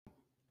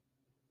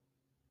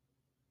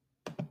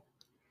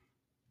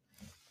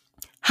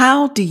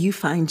How do you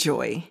find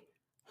joy?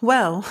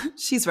 Well,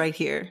 she's right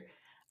here.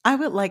 I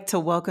would like to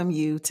welcome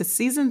you to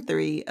season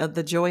 3 of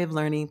the Joy of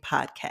Learning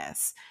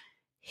podcast.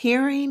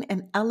 Hearing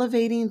and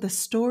elevating the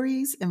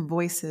stories and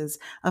voices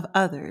of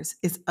others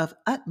is of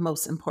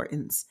utmost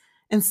importance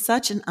in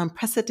such an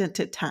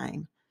unprecedented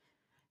time.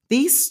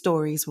 These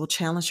stories will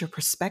challenge your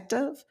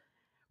perspective,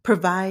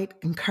 provide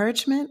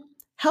encouragement,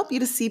 help you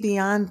to see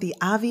beyond the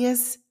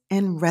obvious,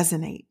 and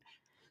resonate.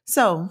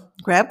 So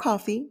grab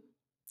coffee,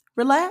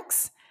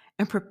 relax,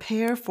 and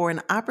prepare for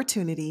an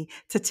opportunity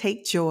to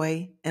take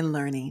joy in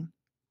learning.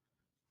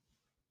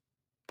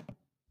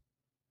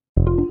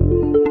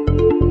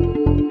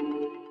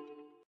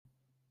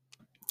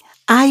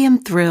 I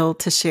am thrilled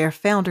to share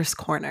Founders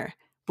Corner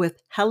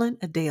with Helen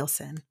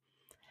Adelson.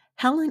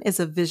 Helen is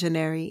a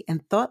visionary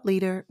and thought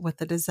leader with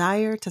a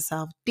desire to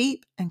solve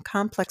deep and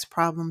complex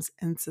problems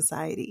in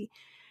society.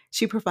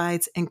 She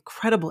provides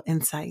incredible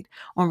insight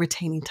on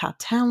retaining top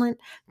talent,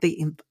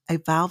 the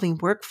evolving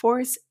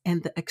workforce,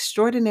 and the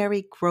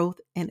extraordinary growth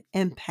and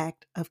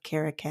impact of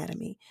Care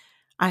Academy.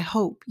 I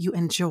hope you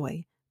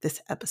enjoy this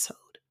episode.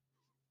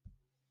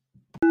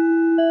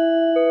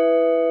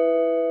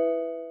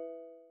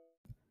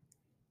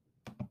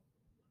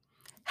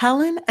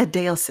 Helen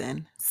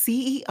Adelson,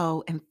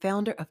 CEO and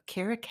founder of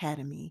Care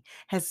Academy,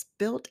 has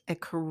built a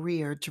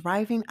career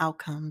driving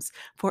outcomes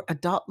for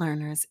adult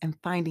learners and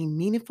finding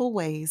meaningful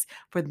ways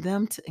for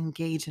them to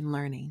engage in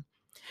learning.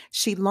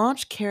 She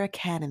launched Care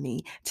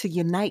Academy to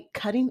unite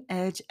cutting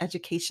edge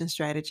education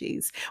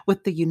strategies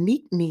with the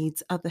unique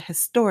needs of the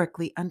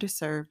historically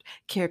underserved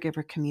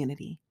caregiver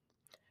community.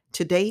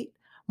 To date,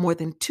 more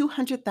than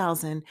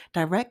 200,000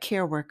 direct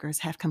care workers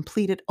have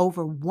completed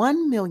over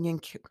 1 million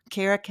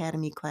Care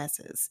Academy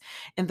classes,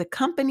 and the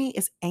company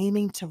is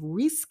aiming to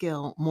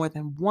reskill more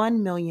than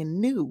 1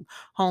 million new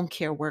home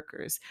care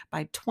workers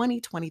by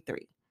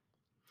 2023.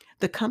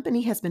 The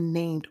company has been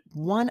named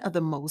one of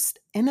the most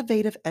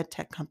innovative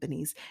edtech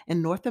companies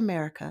in North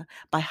America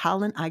by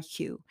Holland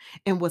IQ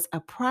and was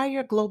a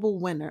prior global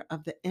winner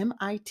of the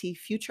MIT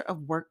Future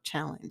of Work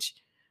Challenge.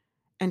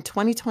 In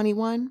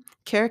 2021,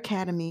 Care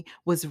Academy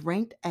was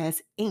ranked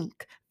as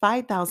Inc.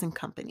 5000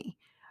 company,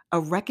 a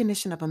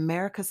recognition of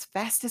America's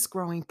fastest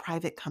growing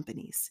private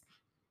companies.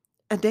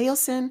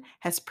 Adelson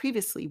has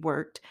previously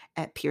worked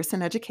at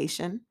Pearson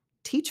Education,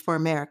 Teach for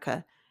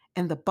America,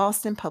 and the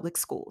Boston Public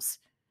Schools.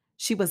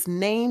 She was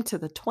named to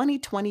the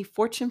 2020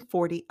 Fortune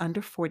 40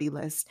 Under 40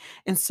 list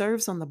and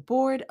serves on the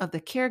board of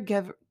the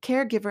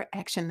Caregiver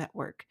Action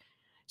Network.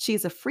 She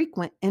is a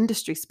frequent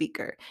industry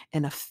speaker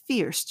and a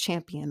fierce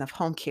champion of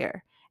home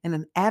care and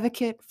an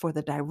advocate for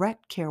the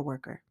direct care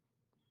worker.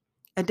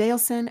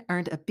 Adelson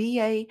earned a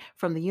BA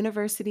from the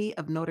University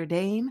of Notre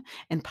Dame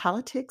in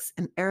Politics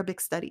and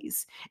Arabic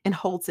Studies and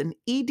holds an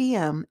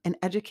EDM in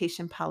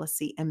Education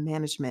Policy and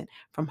Management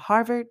from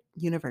Harvard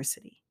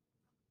University.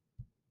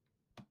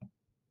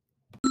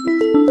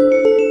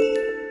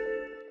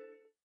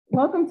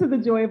 Welcome to the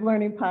Joy of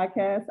Learning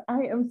podcast.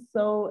 I am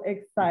so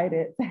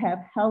excited to have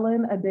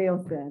Helen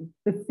Adelson,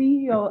 the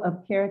CEO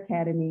of Care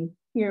Academy,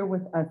 here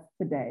with us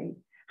today.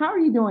 How are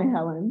you doing,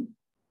 Helen?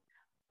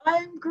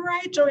 I'm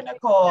great, Joy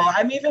Nicole.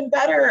 I'm even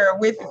better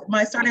with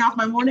starting off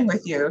my morning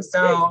with you.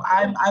 So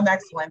I'm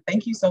excellent.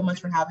 Thank you so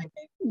much for having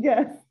me.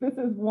 Yes, this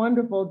is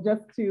wonderful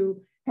just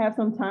to have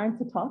some time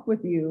to talk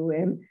with you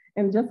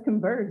and just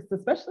converse,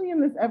 especially in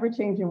this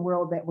ever-changing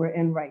world that we're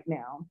in right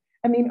now.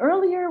 I mean,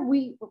 earlier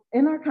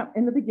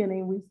in the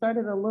beginning, we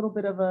started a little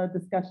bit of a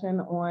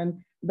discussion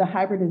on the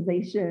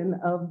hybridization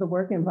of the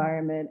work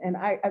environment. And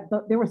I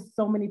thought there were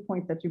so many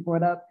points that you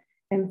brought up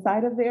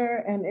inside of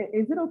there. And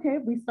is it okay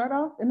if we start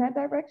off in that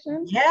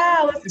direction?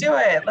 Yeah, let's do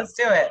it. Let's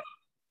do it.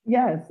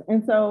 Yes.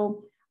 And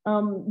so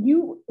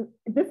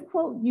this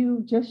quote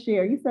you just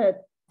shared, you said,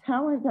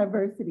 talent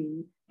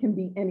diversity can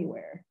be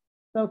anywhere.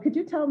 So could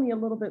you tell me a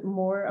little bit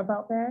more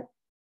about that?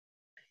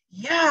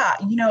 Yeah,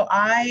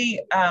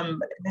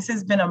 this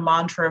has been a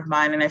mantra of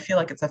mine, and I feel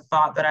like it's a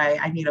thought that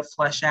I need to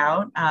flesh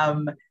out.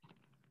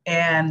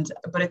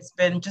 But it's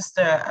been just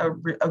a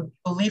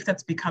belief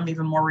that's become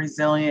even more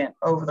resilient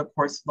over the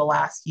course of the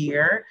last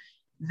year,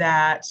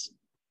 that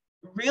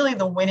really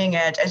the winning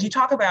edge, as you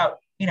talk about,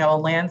 a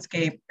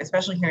landscape,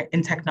 especially here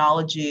in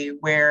technology,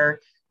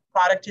 where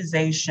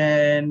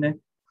productization,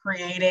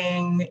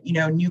 creating,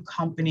 new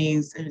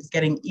companies is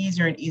getting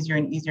easier and easier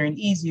and easier and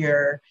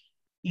easier.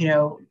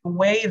 The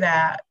way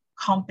that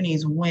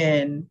companies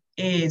win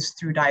is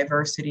through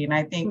diversity. And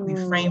I think we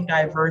frame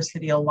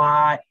diversity a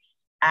lot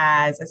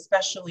as,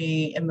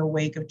 especially in the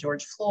wake of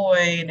George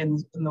Floyd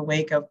and in the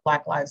wake of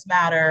Black Lives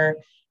Matter,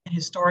 and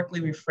historically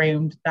we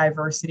framed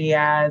diversity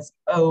as,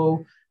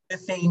 the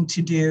thing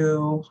to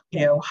do,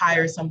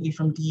 hire somebody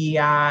from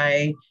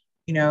DEI,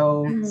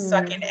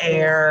 suck in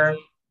air,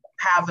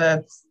 have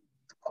a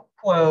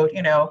quote,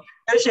 no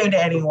shade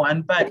to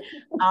anyone, but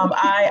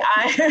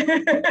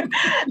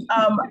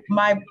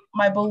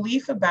my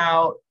belief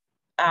about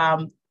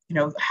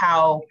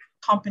how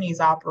companies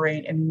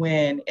operate and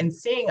win, and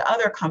seeing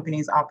other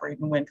companies operate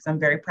and win, because I'm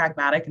very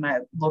pragmatic and I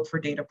look for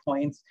data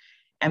points,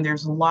 And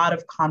there's a lot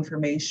of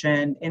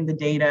confirmation in the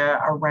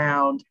data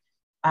around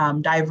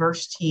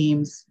diverse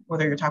teams,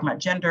 whether you're talking about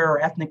gender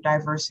or ethnic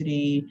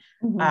diversity,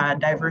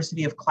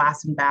 diversity of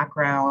class and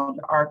background,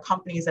 are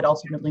companies that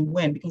ultimately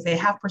win because they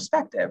have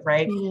perspective,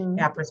 right?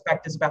 They have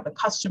perspectives about the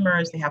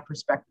customers, they have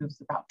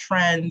perspectives about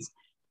trends.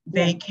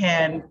 They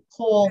can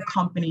pull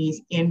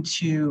companies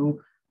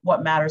into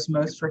what matters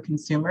most for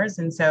consumers.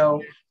 And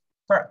so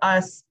for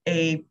us,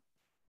 a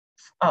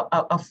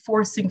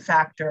forcing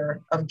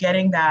factor of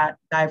getting that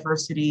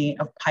diversity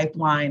of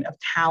pipeline of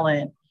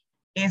talent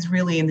is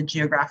really in the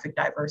geographic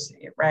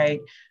diversity,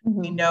 right?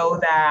 We know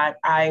that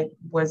I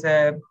was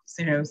a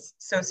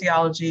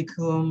sociology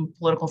cum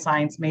political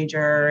science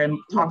major and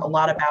talk a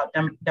lot about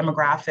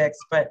demographics,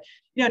 but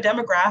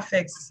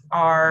demographics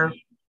are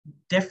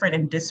different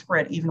and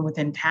disparate even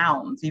within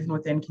towns, even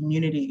within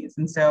communities.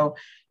 And so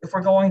if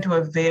we're going to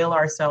avail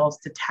ourselves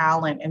to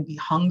talent and be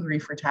hungry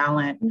for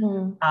talent,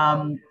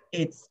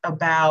 it's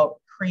about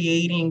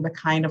creating the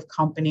kind of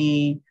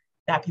company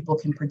that people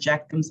can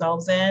project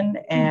themselves in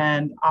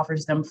and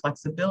offers them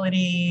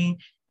flexibility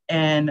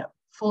and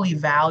fully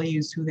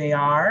values who they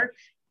are,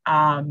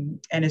 and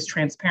is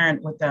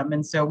transparent with them.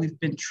 And so we've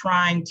been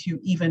trying to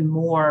even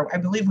more, I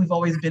believe we've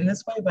always been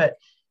this way, but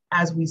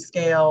as we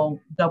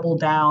scale, double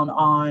down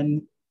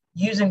on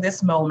using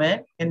this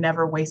moment and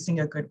never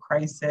wasting a good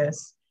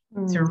crisis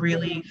to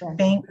really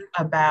think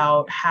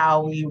about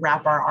how we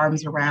wrap our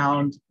arms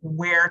around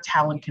where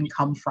talent can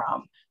come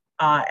from.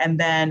 And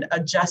then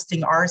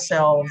adjusting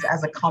ourselves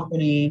as a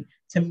company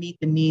to meet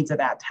the needs of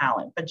that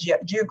talent. But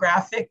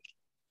geographic,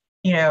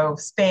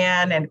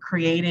 span and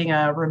creating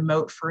a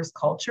remote first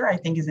culture, I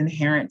think is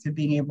inherent to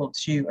being able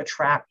to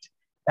attract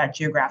that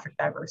geographic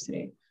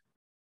diversity.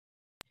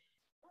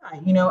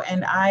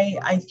 And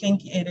I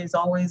think it is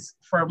always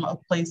from a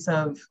place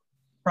of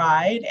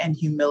pride and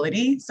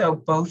humility. So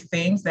both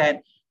things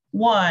that,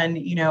 one,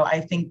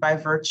 I think by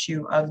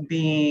virtue of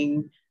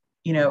being,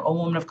 a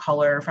woman of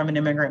color from an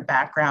immigrant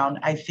background,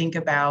 I think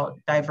about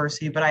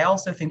diversity, but I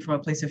also think from a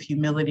place of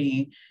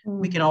humility,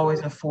 we can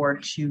always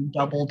afford to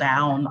double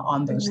down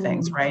on those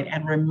things, right?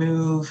 And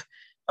remove,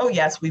 oh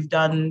yes, we've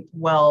done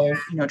well,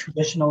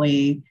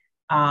 traditionally,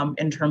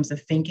 in terms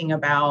of thinking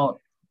about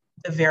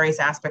the various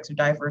aspects of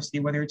diversity,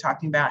 whether you're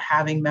talking about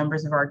having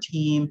members of our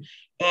team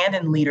and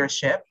in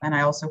leadership. And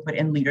I also put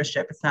in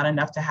leadership, it's not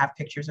enough to have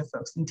pictures of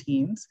folks in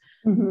teams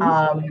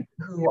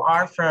who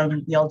are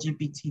from the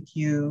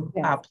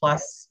LGBTQ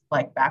plus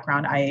like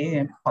background, IA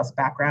and plus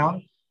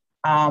background,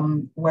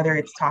 whether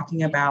it's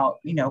talking about,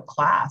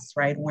 class,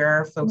 right? Where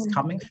are folks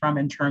coming from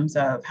in terms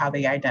of how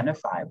they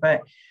identify?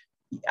 But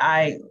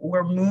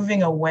we're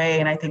moving away,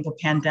 and I think the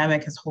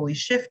pandemic has wholly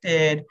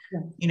shifted.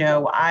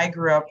 I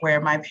grew up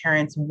where my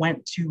parents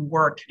went to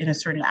work in a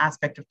certain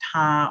aspect of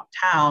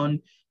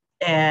town,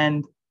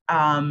 and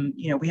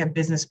we have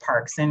business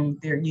parks, and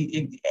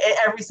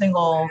every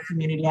single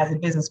community has a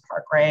business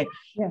park, right?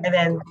 And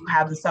then you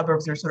have the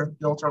suburbs that are sort of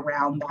built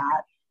around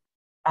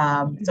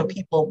that. So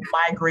people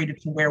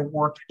migrated to where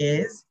work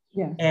is,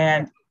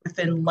 and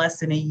within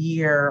less than a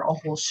year, a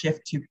whole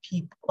shift to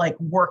people like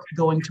work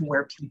going to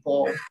where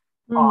people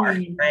are,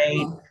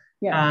 right?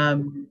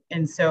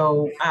 And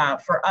so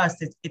for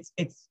us,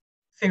 it's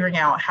figuring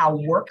out how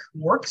work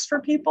works for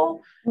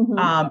people,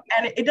 and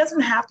it doesn't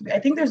have to be. I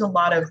think there's a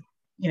lot of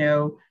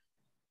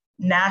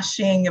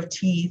gnashing of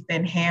teeth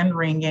and hand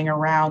wringing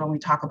around when we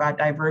talk about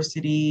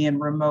diversity and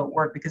remote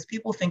work, because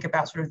people think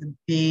about sort of the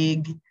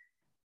big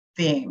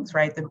things,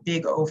 right? The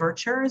big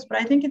overtures, but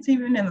I think it's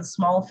even in the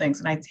small things,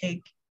 and I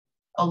take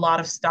a lot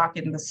of stock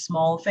in the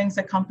small things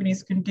that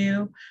companies can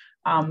do.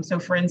 So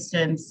for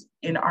instance,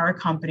 in our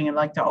company, I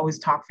like to always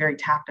talk very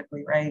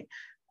tactically, right?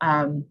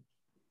 I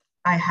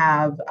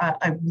have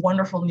a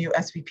wonderful new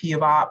SVP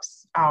of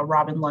Ops,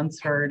 Robin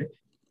Lunsford,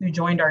 who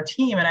joined our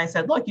team. And I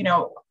said, look,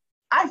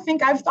 I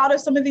think I've thought of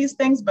some of these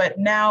things, but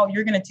now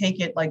you're going to take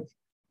it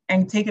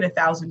and take it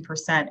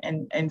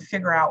 1,000% and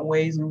figure out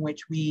ways in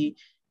which we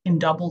can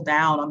double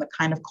down on the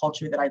kind of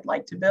culture that I'd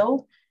like to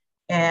build.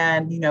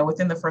 And,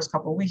 within the first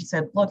couple of weeks, he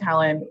said, look,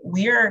 Helen,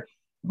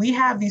 we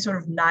have these sort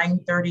of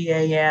 9:30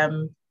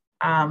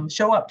 a.m.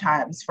 Show up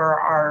times for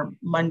our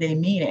Monday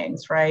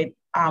meetings, right?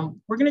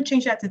 We're going to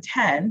change that to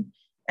 10.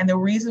 And the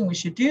reason we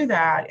should do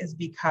that is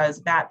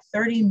because that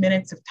 30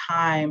 minutes of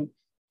time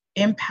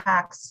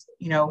impacts,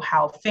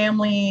 how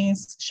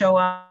families show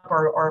up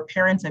or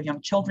parents of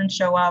young children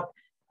show up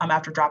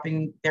after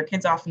dropping their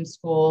kids off in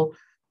school.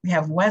 We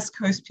have West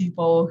Coast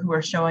people who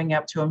are showing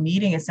up to a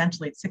meeting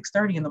essentially at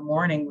 6:30 in the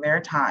morning,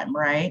 their time,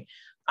 right?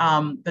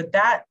 But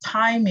that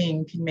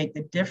timing can make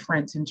the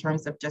difference in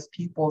terms of just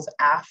people's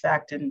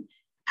affect and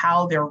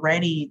how they're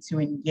ready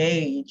to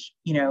engage,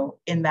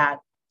 in that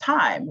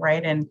time,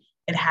 right? And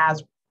it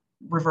has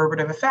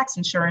reverberative effects.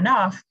 And sure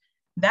enough,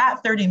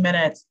 that 30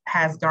 minutes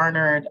has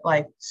garnered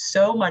like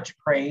so much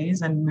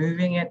praise and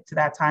moving it to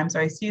that time. So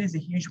I see it as a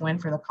huge win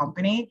for the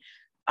company.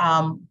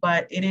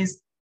 But it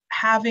is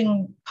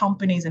having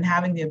companies and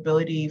having the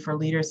ability for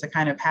leaders to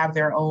kind of have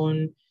their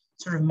own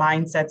sort of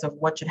mindsets of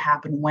what should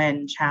happen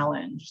when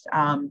challenged.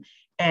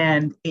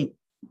 And it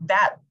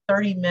that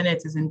 30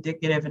 minutes is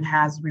indicative and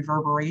has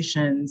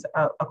reverberations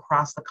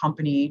across the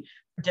company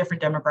for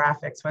different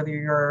demographics, whether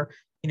you're,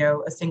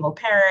 a single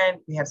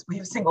parent, we have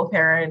single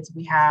parents,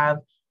 we have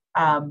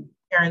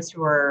parents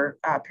who are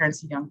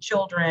parents of young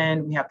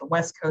children, we have the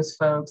West Coast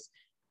folks.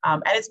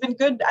 And it's been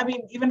good. I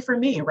mean, even for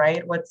me,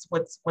 right? What's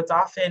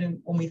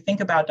often when we think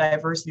about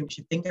diversity, we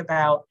should think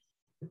about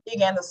the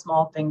big and the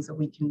small things that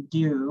we can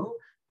do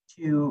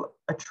to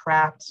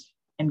attract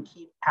and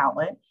keep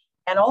talent.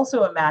 And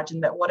also imagine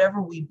that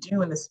whatever we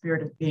do in the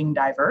spirit of being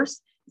diverse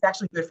is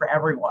actually good for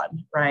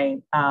everyone,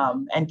 right?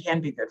 And can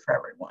be good for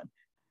everyone.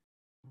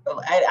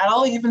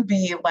 I'll even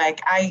be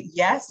like,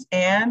 yes,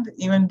 and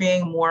even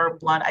being more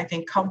blunt, I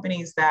think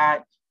companies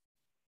that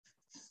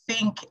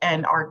think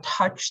and are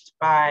touched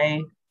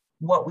by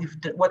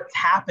what's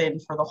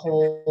happened for the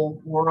whole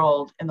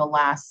world in the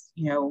last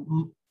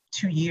 2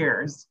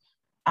 years,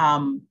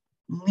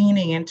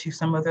 leaning into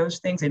some of those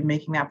things and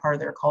making that part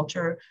of their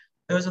culture,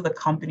 those are the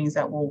companies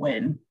that will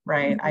win,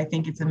 right? I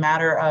think it's a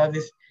matter of,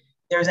 if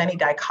there's any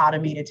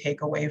dichotomy to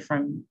take away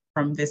from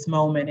this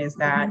moment, is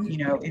that,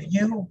 if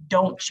you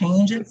don't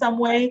change in some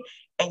way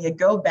and you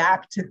go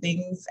back to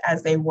things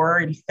as they were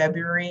in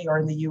February, or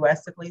in the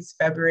US at least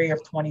February of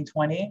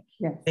 2020,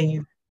 yes, then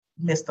you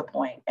miss the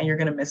point and you're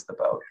going to miss the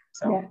boat.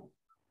 So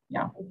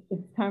yeah.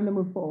 It's time to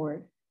move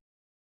forward.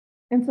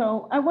 And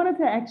so I wanted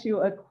to ask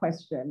you a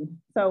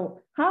question.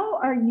 So how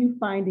are you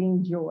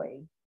finding joy?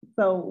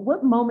 So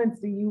what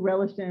moments do you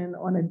relish in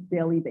on a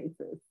daily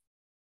basis?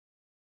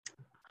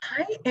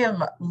 I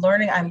am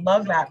learning. I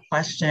love that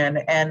question.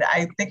 And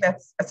I think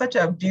that's such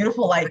a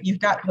beautiful, like, you've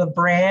got the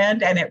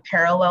brand and it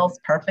parallels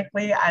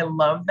perfectly. I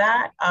love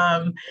that.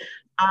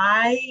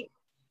 I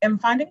am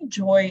finding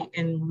joy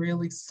in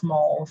really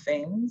small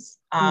things.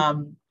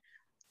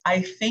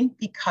 I think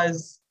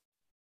because,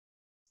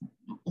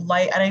 and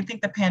I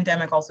think the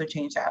pandemic also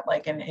changed that.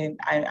 Like, and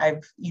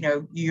I've,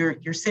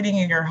 you're sitting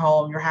in your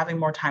home, you're having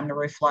more time to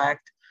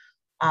reflect,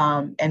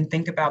 and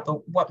think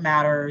about what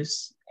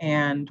matters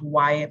and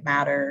why it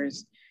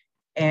matters.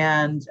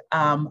 And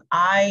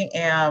I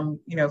am,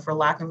 for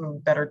lack of a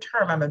better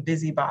term, I'm a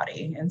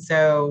busybody. And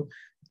so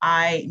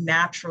I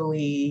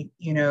naturally,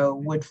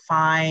 would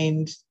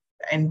find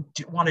and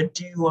want to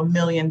do a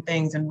million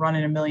things and run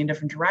in a million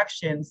different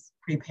directions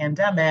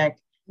pre-pandemic.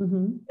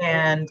 Mm-hmm.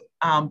 And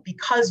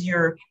because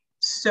you're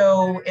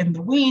so in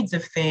the weeds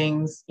of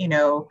things,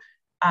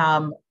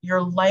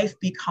 your life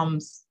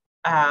becomes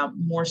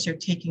more so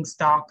taking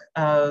stock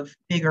of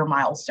bigger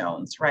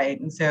milestones, right?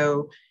 And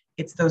so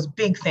it's those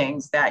big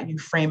things that you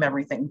frame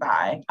everything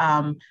by.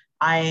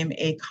 I'm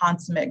a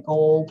consummate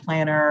goal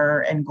planner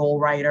and goal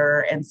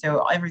writer. And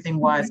so everything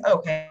was,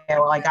 okay,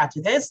 well, I got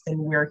to this and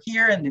we're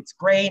here and it's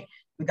great.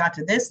 We got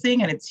to this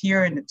thing and it's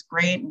here and it's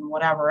great and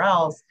whatever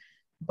else.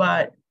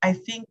 But I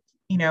think,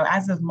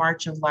 as of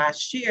March of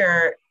last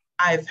year,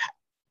 I've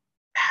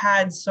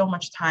had so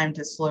much time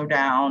to slow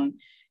down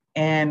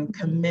and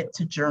commit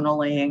to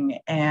journaling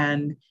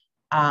and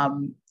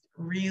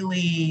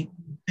really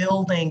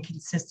building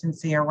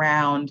consistency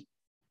around,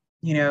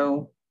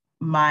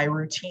 my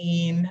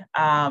routine,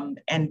 and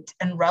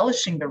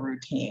relishing the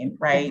routine,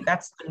 right?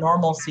 That's the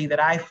normalcy that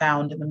I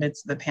found in the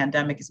midst of the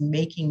pandemic, is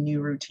making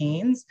new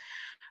routines.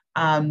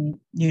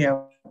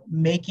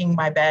 Making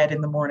my bed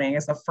in the morning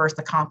is the first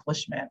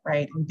accomplishment,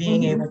 right? And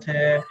being able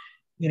to,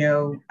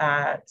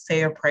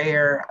 say a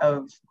prayer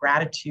of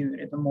gratitude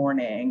in the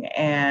morning,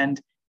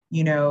 and,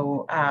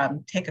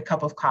 take a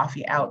cup of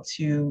coffee out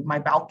to my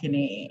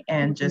balcony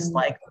and just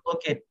like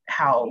look at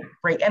how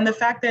great. And the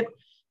fact that,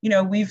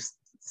 we've,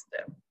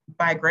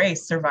 by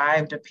grace,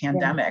 survived a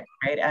pandemic,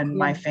 right? And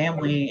my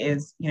family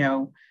is,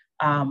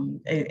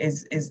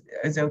 is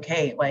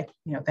okay, like,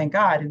 thank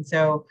God. And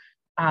so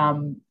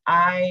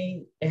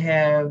I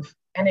have,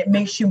 and it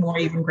makes you more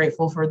even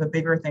grateful for the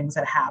bigger things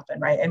that happen,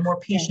 right? And more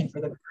patient for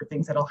the bigger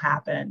things that'll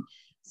happen.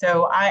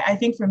 So I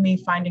think for me,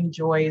 finding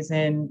joy is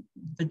in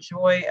the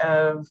joy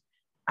of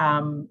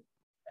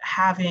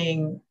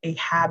having a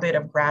habit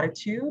of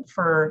gratitude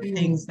for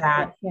things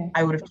that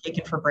I would have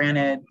taken for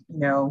granted,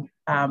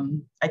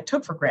 I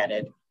took for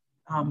granted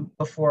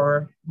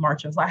before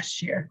March of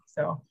last year.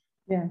 So,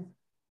 yeah.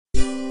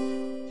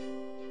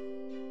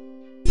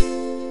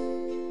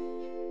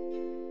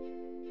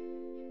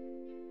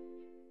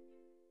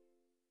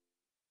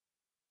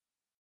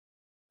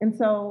 And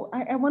so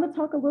I want to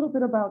talk a little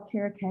bit about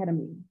Care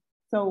Academy.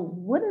 So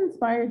what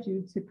inspired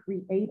you to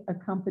create a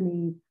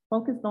company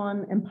focused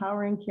on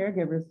empowering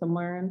caregivers to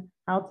learn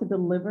how to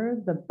deliver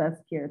the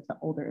best care to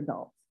older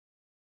adults?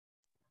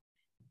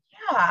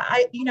 Yeah,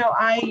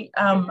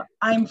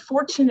 I'm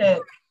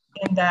fortunate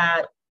in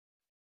that,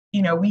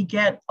 we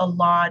get a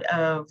lot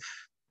of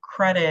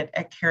credit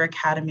at Care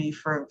Academy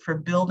for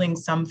building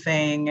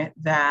something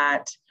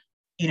that,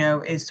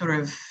 is sort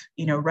of,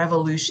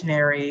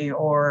 revolutionary,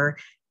 or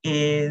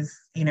is,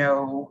 and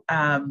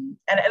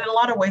in a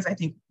lot of ways, I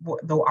think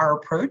though our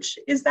approach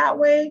is that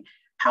way.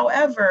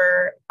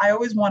 However, I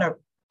always want to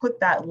put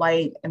that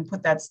light and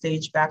put that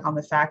stage back on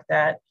the fact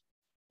that,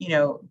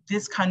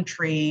 this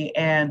country,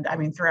 and I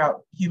mean,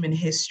 throughout human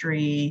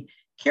history,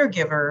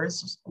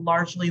 caregivers,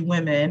 largely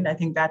women, I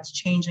think that's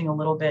changing a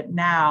little bit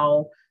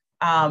now,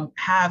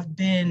 have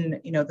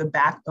been, the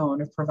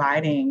backbone of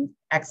providing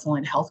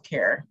excellent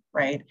healthcare,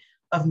 right?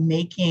 Of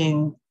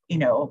making,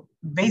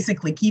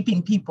 basically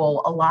keeping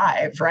people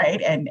alive,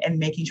 right? And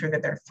making sure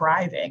that they're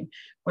thriving.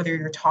 Whether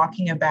you're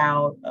talking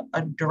about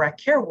a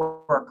direct care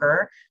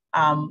worker,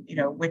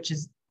 which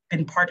has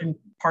been part and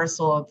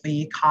parcel of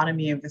the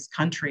economy of this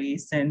country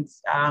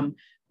since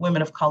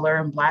women of color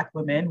and Black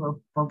women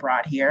were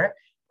brought here,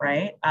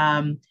 right?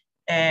 And,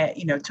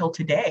 till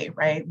today,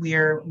 right?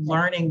 We're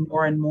learning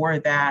more and more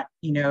that,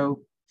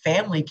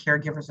 family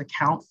caregivers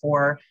account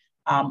for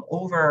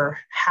over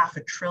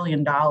 $500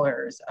 billion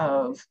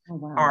of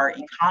our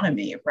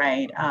economy,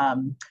 right?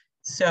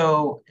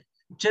 So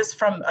just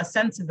from a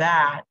sense of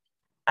that,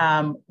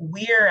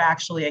 we're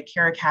actually at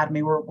Care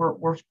Academy,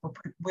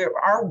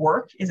 our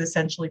work is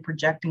essentially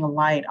projecting a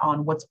light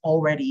on what's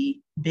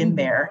already been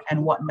there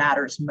and what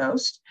matters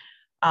most.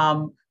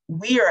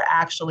 We are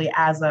actually,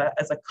 as a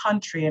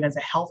country and as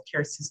a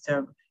healthcare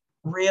system,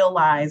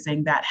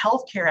 realizing that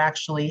healthcare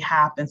actually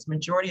happens,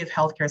 majority of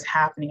healthcare is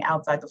happening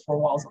outside the four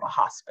walls of a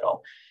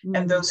hospital.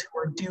 And those who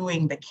are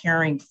doing the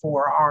caring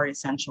for are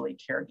essentially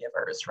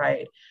caregivers,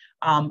 right?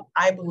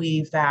 I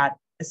believe that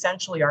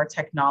essentially our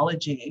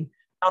technology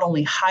not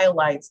only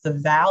highlights the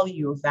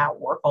value of that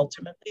work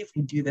ultimately, if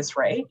we do this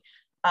right,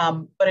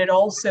 but it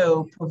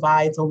also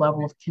provides a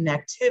level of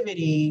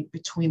connectivity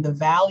between the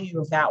value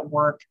of that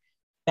work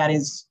that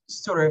is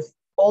sort of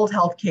old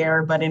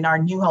healthcare, but in our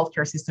new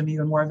healthcare system,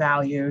 even more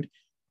valued,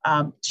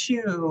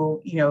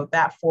 to,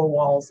 that four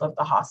walls of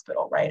the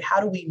hospital, right? How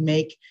do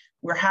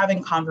we're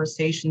having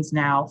conversations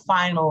now,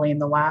 finally, in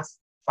the last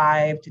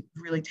 5 to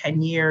really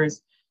 10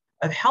 years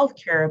of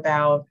healthcare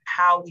about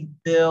how we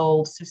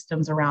build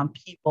systems around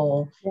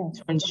people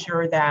to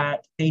ensure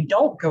that they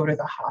don't go to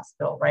the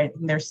hospital, right?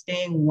 And they're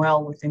staying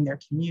well within their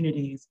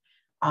communities.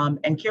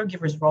 And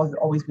caregivers have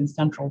always been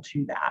central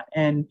to that.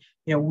 And,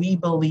 we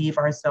believe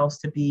ourselves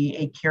to be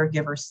a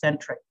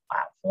caregiver-centric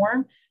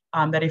platform,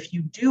 that if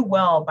you do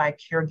well by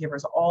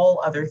caregivers,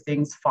 all other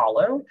things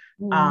follow.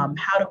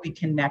 How do we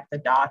connect the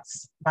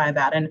dots by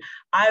that? And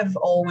I've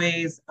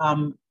always,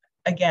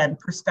 again,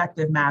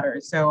 perspective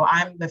matters. So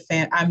I'm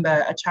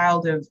a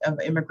child of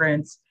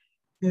immigrants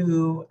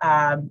who,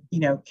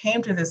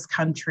 came to this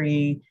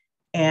country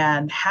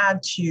and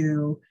had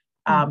to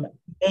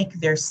make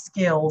their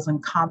skills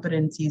and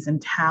competencies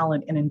and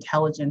talent and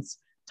intelligence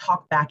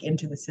talk back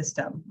into the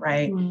system,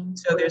 right?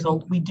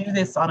 So we do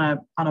this on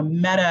a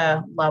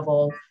meta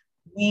level.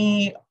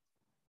 We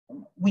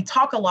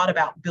talk a lot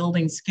about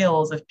building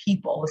skills of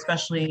people,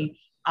 especially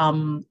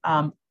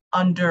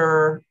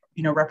under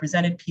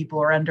represented people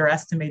or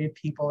underestimated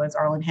people, as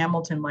Arlen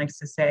Hamilton likes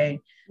to say.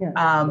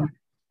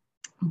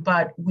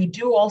 But we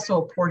do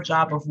also a poor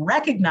job of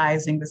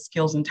recognizing the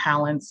skills and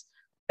talents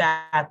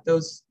that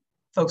those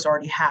folks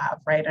already have,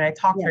 right? And I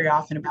talk very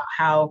often about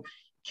how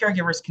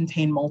caregivers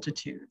contain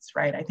multitudes,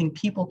 right? I think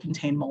people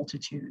contain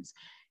multitudes.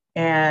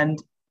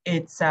 And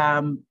it's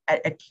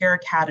at Care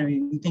Academy,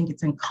 we think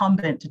it's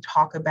incumbent to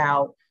talk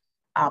about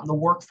the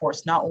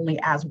workforce, not only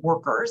as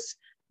workers,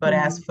 but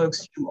as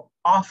folks who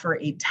offer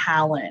a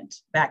talent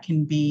that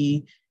can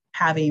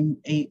have a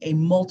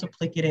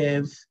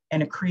multiplicative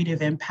and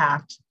accretive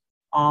impact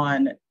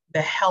on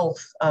the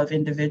health of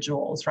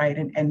individuals, right?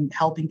 And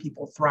helping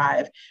people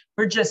thrive.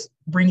 We're just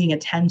bringing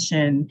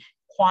attention,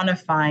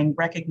 quantifying,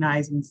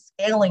 recognizing,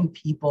 scaling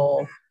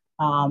people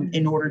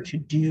in order to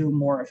do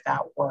more of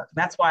that work.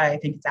 That's why I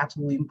think it's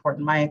absolutely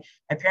important. My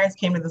parents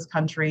came to this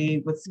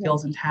country with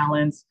skills and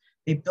talents.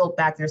 They built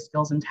back their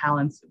skills and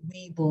talents.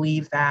 We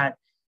believe that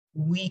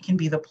we can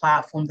be the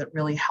platform that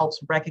really helps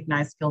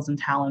recognize skills and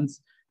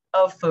talents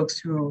of folks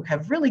who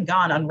have really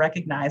gone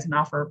unrecognized and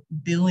offer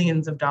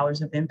billions of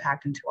dollars of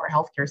impact into our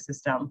healthcare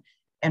system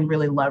and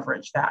really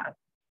leverage that.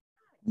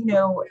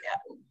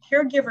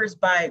 Caregivers,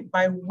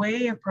 by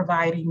way of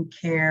providing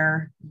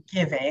care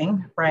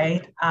giving,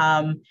 right?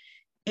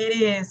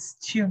 It is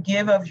to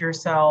give of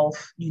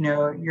yourself,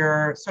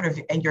 your sort of,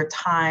 and your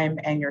time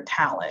and your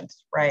talent,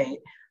 right?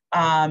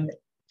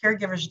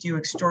 Caregivers do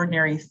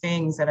extraordinary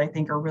things that I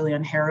think are really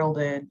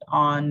unheralded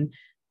on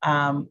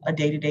a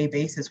day-to-day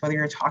basis, whether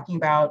you're talking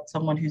about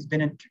someone who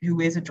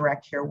is a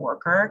direct care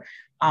worker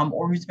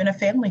or who's been a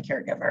family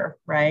caregiver,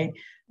 right?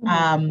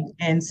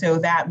 And so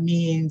that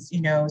means,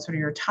 sort of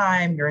your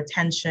time, your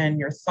attention,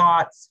 your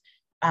thoughts,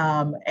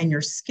 and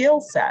your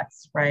skill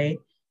sets, right?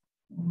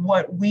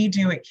 What we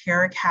do at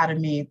Care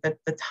Academy,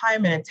 the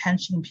time and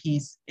attention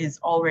piece is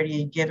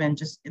already a given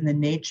just in the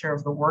nature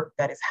of the work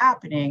that is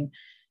happening.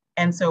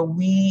 And so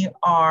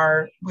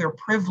we're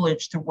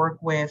privileged to work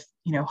with,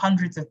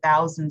 hundreds of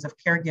thousands of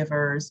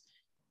caregivers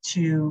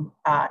to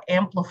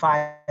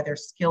amplify their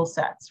skill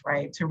sets,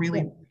 right? To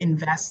really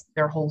invest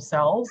their whole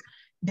selves.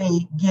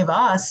 They give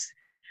us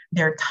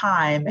their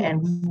time,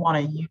 and we want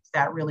to use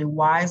that really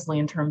wisely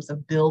in terms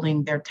of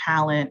building their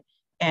talent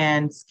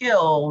and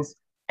skills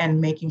and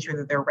making sure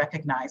that they're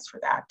recognized for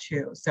that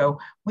too. So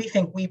we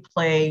think we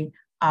play,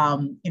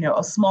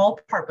 a small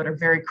part, but a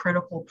very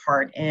critical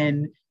part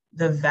in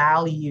the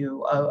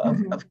value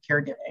of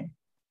caregiving.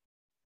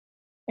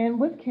 And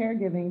with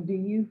caregiving, do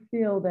you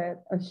feel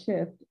that a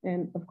shift,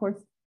 and of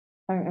course,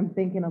 I'm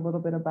thinking a little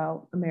bit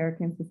about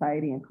American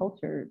society and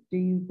culture. Do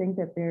you think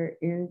that there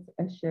is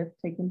a shift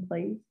taking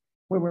place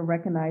where we're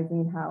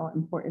recognizing how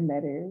important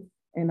that is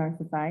in our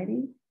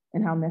society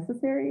and how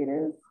necessary it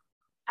is?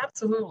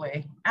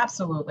 Absolutely,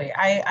 absolutely.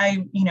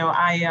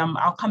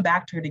 I'll come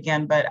back to it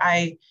again, but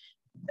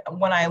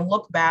when I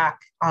look back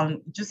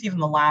on just even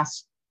the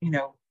last,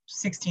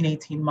 16,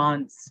 18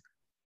 months,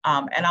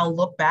 and I'll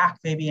look back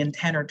maybe in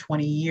 10 or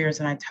 20 years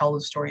and I tell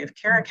the story of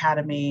Care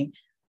Academy,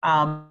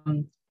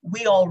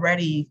 we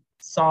already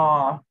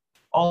saw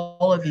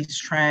all of these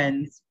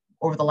trends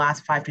over the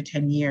last 5 to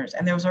 10 years.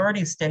 And there was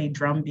already a steady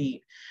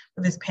drumbeat,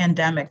 but this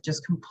pandemic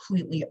just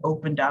completely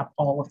opened up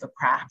all of the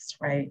cracks,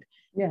 right?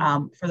 Yeah.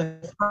 For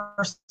the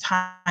first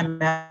time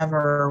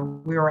ever,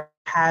 we were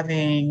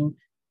having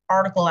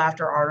article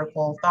after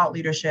article, thought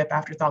leadership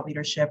after thought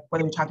leadership,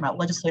 whether we're talking about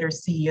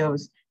legislators,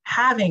 CEOs,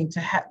 having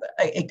to have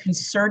a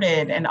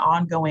concerted and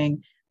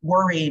ongoing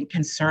worry and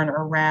concern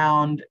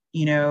around,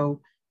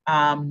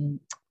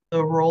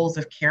 the roles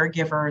of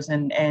caregivers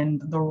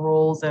and the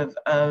roles of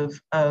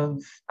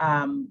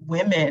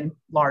women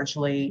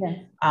largely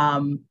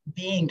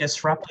being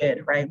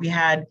disrupted, right? We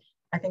had,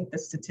 I think the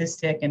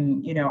statistic,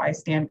 and, I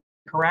stand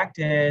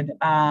corrected,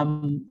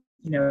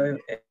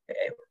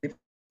 if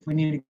we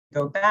need to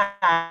go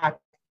back,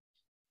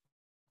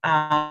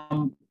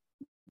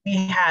 we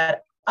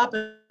had up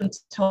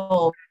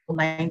until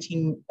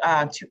 19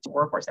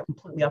 workforce that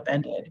completely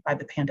upended by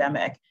the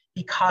pandemic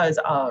because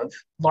of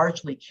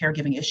largely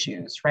caregiving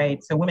issues,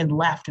 right? So women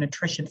left in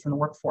attrition from the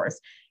workforce,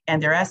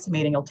 and they're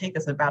estimating it'll take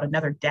us about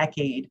another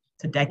decade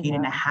to decade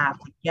and a half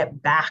to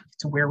get back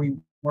to where we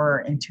were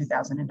in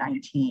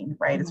 2019,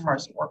 right? As far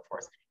as the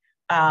workforce,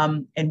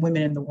 and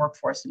women in the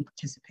workforce and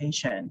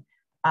participation.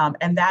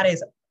 And that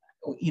is,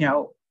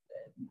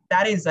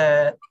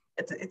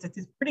 it's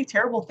a pretty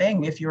terrible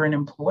thing if you're an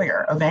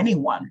employer of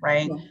anyone,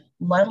 right? Yeah.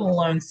 Let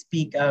alone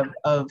speak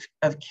of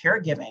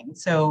caregiving.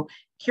 So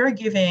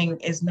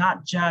caregiving is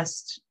not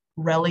just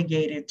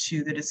relegated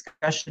to the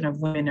discussion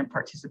of women and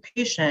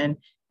participation.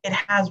 It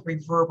has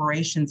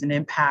reverberations and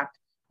impact,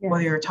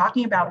 whether you're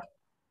talking about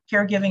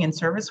caregiving and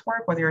service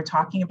work, whether you're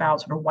talking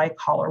about sort of white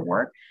collar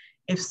work.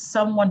 If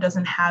someone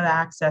doesn't have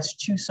access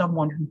to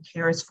someone who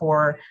cares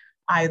for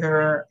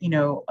either,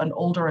 an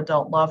older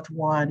adult loved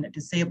one, a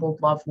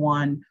disabled loved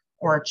one,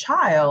 or a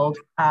child,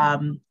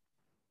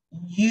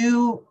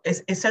 you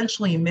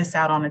essentially miss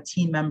out on a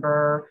team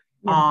member,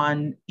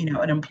 on,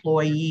 an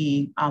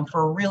employee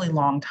for a really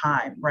long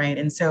time, right?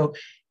 And so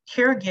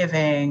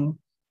caregiving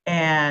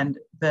and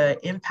the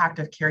impact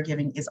of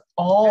caregiving is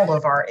all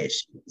of our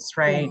issues,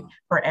 right?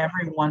 For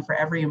everyone, for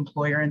every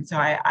employer. And so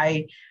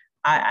I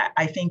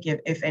think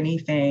if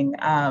anything,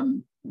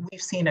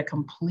 we've seen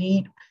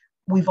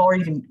we've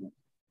already been,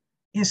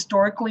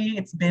 historically,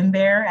 it's been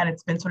there and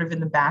it's been sort of in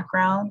the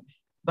background,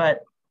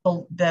 but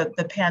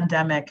the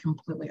pandemic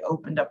completely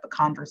opened up the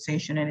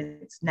conversation,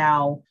 and it's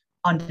now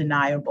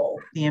undeniable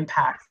the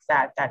impacts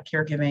that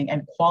caregiving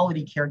and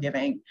quality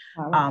caregiving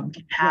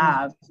can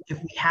have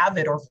if we have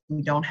it or if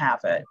we don't have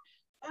it.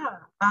 Yeah,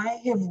 I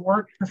have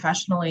worked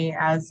professionally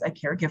as a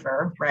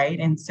caregiver, right?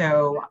 And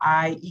so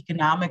I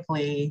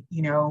economically,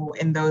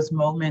 in those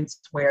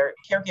moments where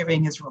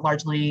caregiving is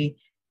largely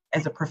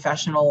as a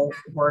professional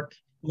work,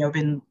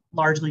 been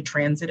largely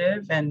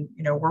transitive, and,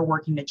 we're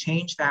working to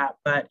change that.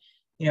 But,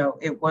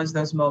 it was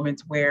those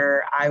moments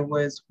where I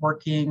was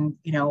working,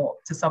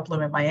 to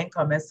supplement my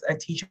income as a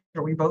teacher.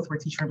 We both were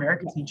Teach for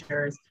America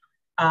teachers.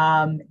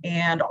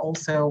 And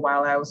also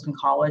while I was in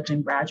college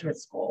and graduate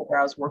school, where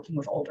I was working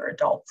with older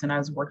adults and I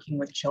was working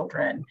with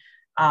children.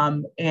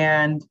 And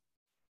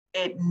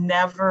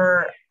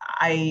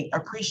I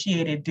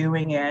appreciated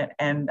doing it,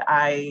 and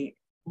I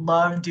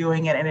love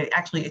doing it. And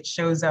it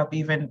shows up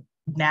even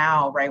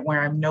now, right, where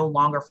I'm no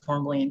longer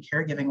formally in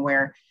caregiving,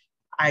 where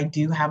I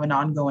do have an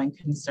ongoing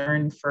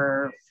concern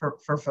for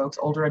folks,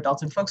 older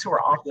adults, and folks who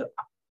are often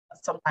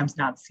sometimes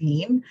not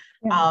seen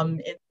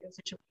in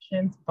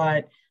situations.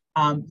 But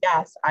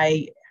yes,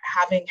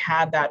 having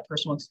had that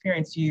personal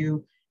experience,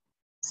 you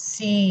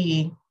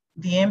see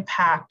the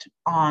impact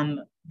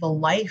on the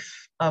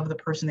life of the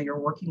person that you're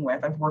working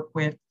with. I've worked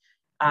with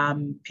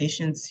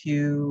patients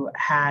who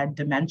had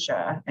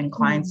dementia and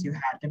clients who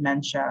had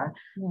dementia,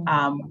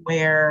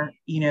 where,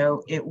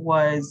 it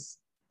was,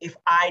 if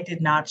I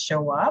did not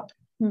show up,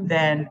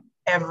 then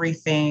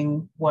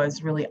everything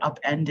was really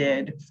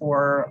upended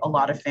for a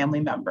lot of family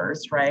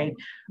members, right?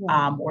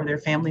 Or their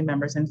family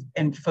members.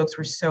 And folks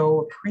were so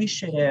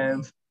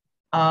appreciative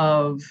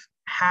of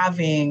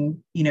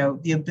having,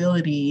 the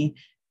ability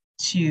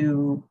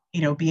to,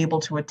 be able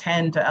to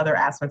attend to other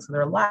aspects of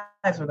their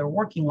lives or their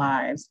working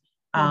lives,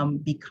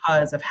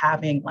 because of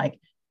having like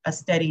a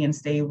steady and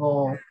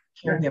stable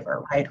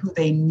caregiver, right? Who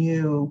they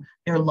knew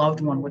their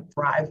loved one would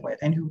thrive with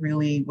and who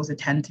really was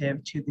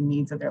attentive to the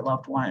needs of their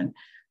loved one.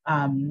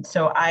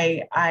 So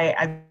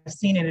I've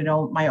seen it in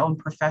my own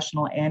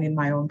professional and in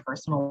my own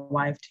personal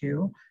life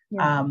too,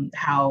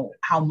 how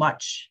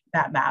much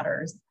that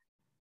matters.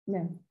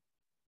 Yeah.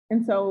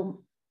 And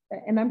so,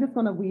 and I'm just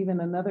going to weave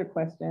in another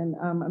question.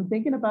 I'm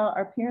thinking about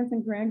our parents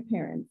and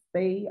grandparents.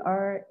 They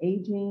are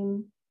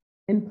aging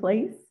in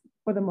place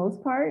for the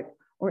most part,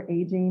 or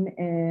aging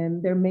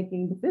and they're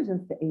making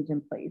decisions to age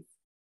in place.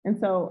 And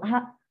so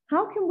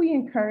how can we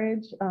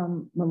encourage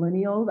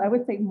millennials, I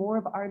would say more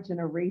of our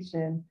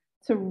generation,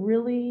 to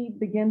really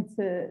begin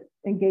to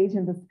engage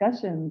in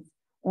discussions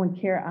on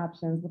care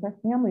options with our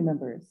family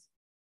members?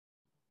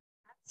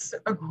 That's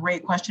a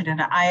great question.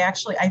 And I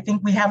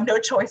think we have no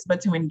choice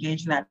but to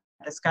engage in that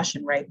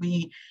discussion, right?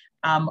 We,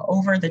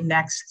 over the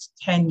next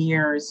 10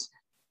 years,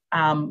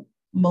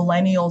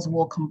 millennials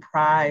will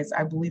comprise,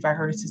 I believe I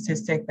heard a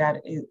statistic that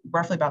is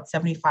roughly about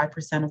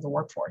 75% of the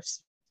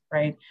workforce,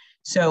 right?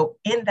 So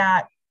in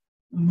that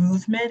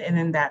movement and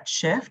in that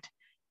shift,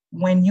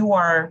 when you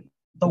are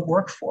the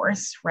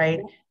workforce,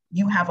 right,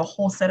 you have a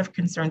whole set of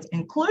concerns,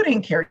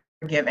 including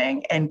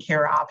caregiving and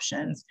care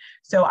options.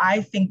 So I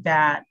think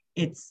that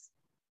it's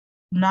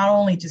not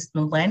only just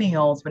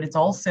millennials, but it's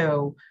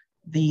also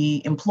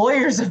the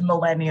employers of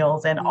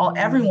millennials and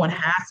everyone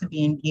has to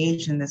be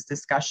engaged in this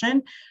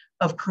discussion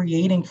of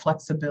creating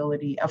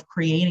flexibility, of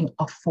creating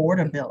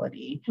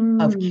affordability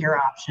of care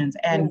options.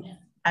 And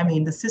I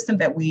mean, the system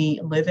that we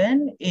live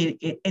in,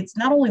 it's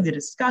not only the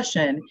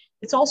discussion,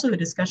 it's also the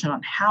discussion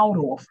on how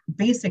to,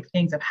 basic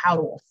things of how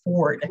to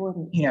afford,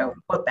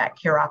 what that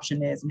care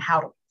option is and how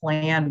to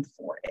plan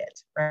for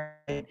it,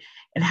 right?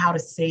 And how to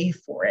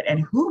save for it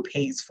and who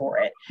pays for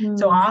it.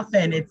 So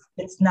often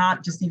it's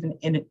not just even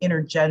an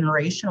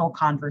intergenerational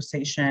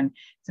conversation,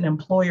 it's an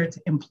employer to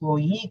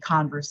employee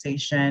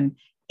conversation.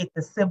 It's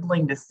a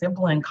sibling to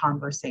sibling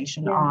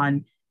conversation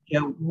on,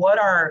 what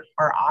are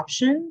our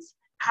options?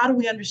 How do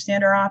we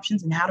understand our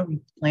options and how do we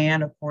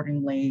plan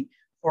accordingly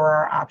for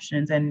our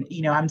options? And,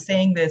 I'm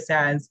saying this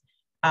as,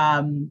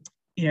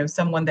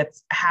 someone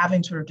that's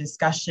having sort of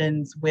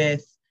discussions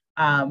with,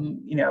 loved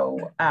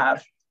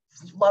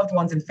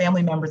ones and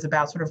family members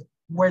about sort of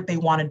where they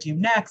want to do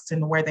next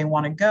and where they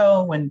want to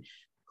go and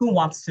who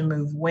wants to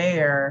move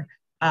where,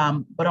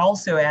 but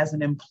also as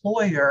an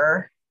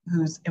employer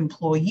whose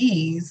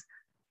employees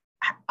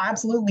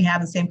absolutely have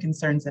the same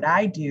concerns that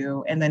I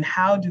do. And then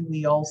how do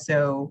we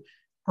also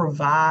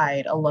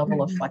provide a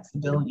level of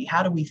flexibility?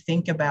 How do we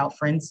think about,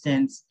 for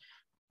instance,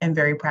 and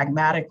very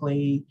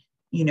pragmatically,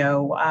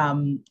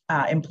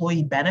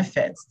 employee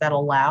benefits that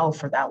allow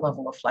for that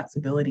level of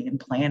flexibility and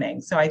planning?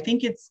 So I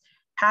think it's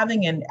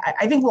having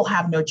I think we'll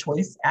have no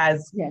choice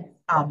as,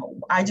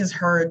 I just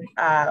heard,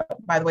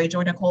 by the way,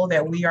 Joy Nicole,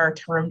 that we are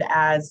termed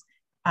as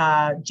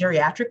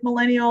geriatric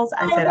millennials.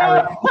 I said,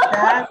 I rebuke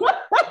that.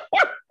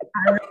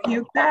 I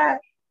rebuke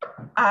that.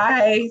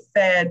 I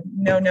said,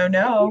 no.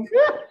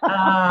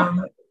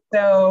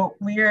 So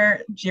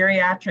we're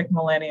geriatric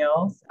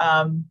millennials.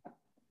 I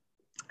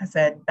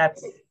said,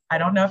 I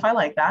don't know if I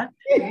like that.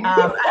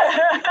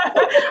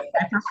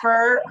 I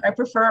prefer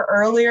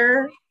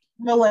earlier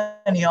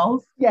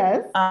millennials.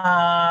 Yes.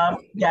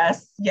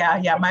 Yes.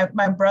 Yeah.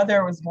 My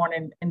brother was born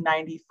in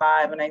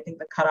 95, and I think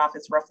the cutoff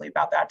is roughly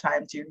about that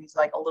time too. He's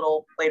like a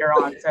little later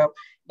on. So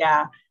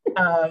yeah.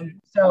 I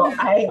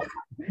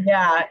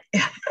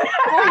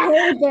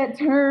heard that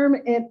term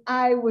and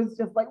I was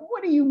just like,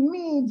 what do you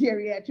mean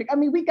geriatric? I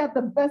mean, we got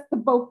the best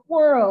of both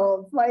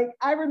worlds. Like,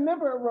 I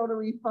remember a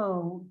rotary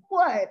phone.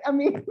 What? I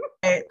mean,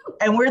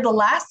 and we're the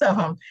last of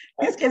them.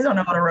 These kids don't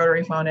know what a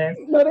rotary phone is.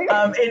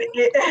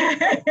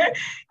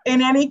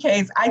 In any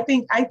case, I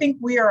think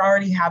we are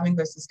already having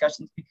those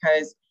discussions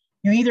because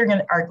you either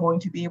are going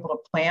to be able to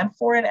plan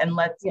for it and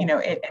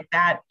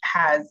that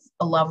has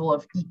a level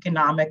of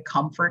economic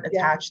comfort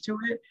attached to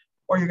it,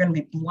 or you're going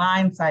to be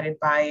blindsided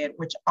by it,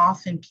 which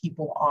often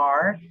people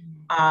are.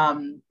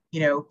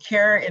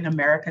 Care in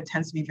America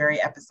tends to be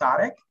very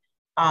episodic.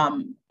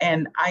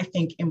 And I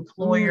think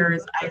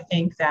employers, I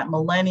think that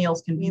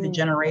millennials can be the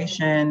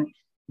generation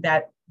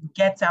that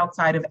gets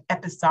outside of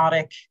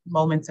episodic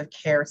moments of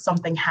care.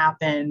 Something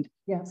happened,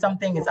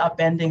 something is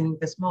upending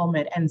this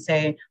moment, and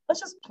say, let's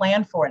just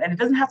plan for it. And it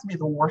doesn't have to be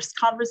the worst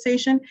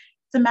conversation.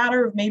 It's a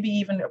matter of maybe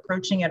even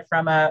approaching it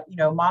from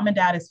mom and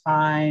dad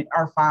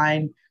are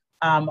fine.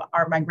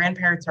 My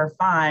grandparents are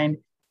fine,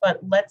 but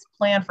let's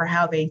plan for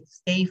how they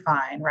stay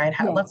fine, right?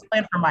 Let's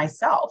plan for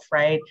myself,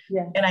 right?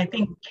 And I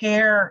think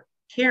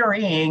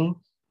caring,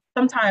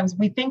 sometimes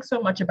we think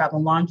so much about the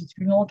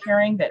longitudinal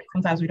caring that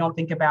sometimes we don't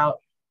think about,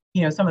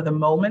 some of the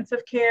moments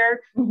of care.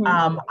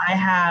 I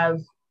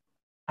have,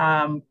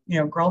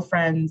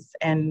 girlfriends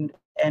and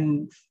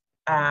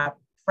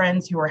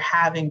friends who are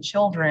having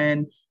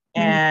children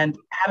and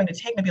having to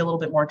take maybe a little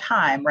bit more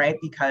time, right?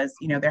 Because,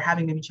 they're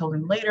having maybe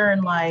children later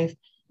in life.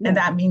 And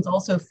that means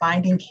also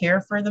finding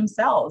care for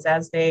themselves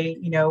as they,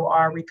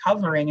 are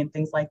recovering and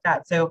things like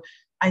that. So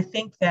I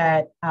think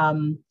that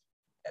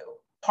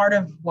part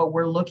of what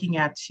we're looking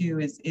at too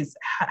is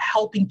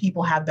helping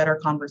people have better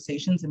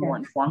conversations and more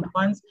informed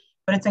ones.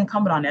 But it's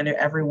incumbent on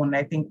everyone. And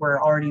I think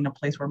we're already in a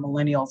place where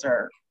millennials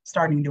are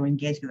starting to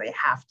engage because they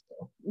have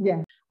to.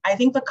 Yeah. I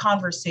think the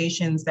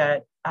conversations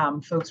that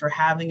folks are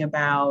having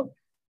about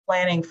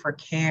planning for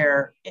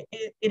care,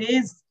 it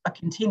is a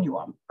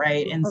continuum,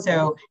 right? And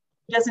so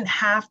it doesn't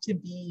have to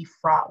be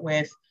fraught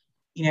with,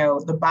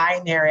 the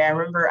binary. I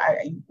remember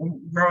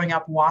growing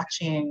up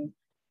watching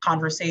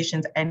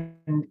conversations, and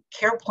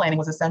care planning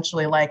was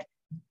essentially like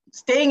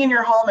staying in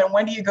your home and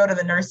when do you go to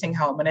the nursing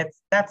home? And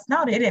that's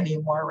not it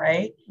anymore,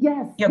 right?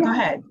 Yes. Yeah, go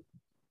ahead.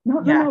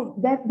 No,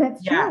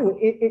 that's true.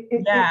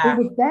 It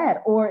was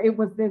that, or it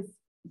was this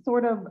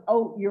sort of,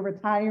 you're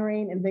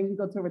retiring and then you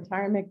go to a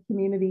retirement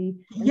community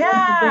and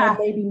then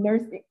maybe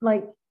nursing,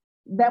 like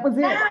that was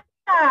it.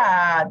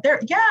 And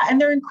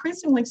there are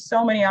increasingly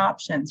so many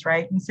options,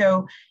 right? And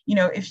so,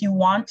 if you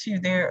want to,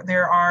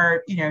 there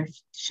are,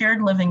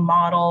 shared living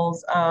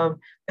models that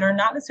are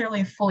not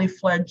necessarily fully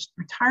fledged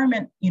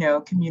retirement,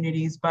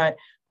 communities, but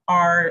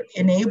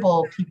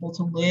enable people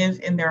to live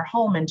in their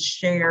home and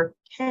share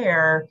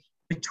care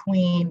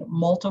between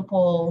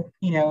multiple,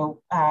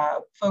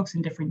 folks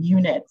in different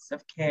units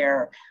of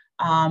care.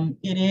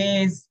 It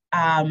is,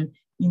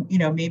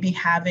 maybe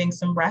having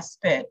some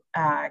respite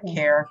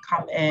care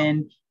come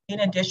in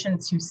addition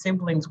to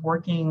siblings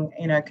working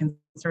in a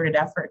concerted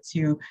effort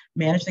to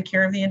manage the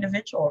care of the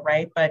individual,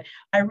 right? But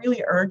I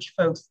really urge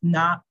folks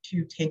not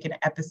to take an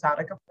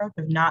episodic approach,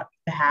 of not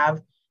to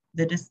have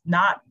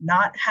not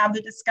have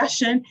the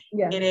discussion.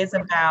 It is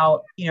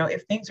about,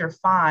 if things are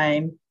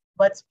fine,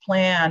 let's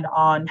plan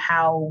on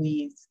how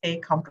we stay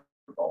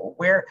comfortable.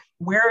 Where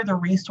are the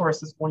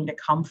resources going to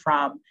come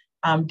from?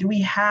 Are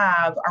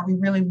we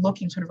really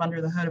looking sort of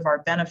under the hood of our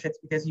benefits?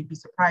 Because you'd be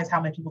surprised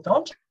how many people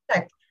don't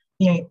check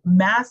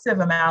massive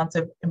amounts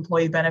of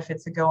employee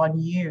benefits that go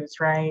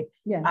unused, right?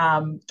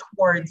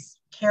 Towards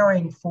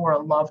caring for a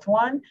loved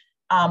one.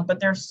 But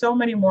there's so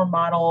many more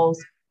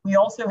models. We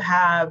also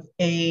have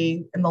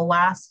in the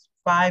last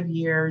 5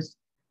 years,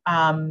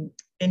 an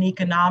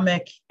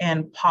economic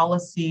and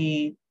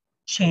policy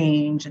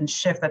change and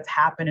shift that's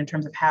happened in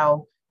terms of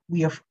how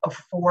we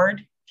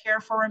afford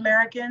care for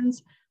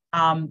Americans.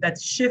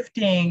 That's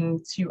shifting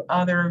to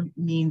other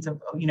means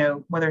of,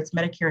 whether it's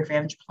Medicare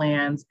Advantage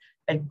plans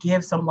that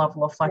give some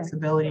level of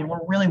flexibility. And we're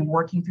really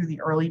working through the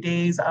early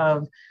days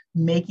of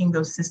making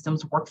those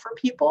systems work for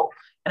people.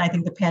 And I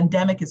think the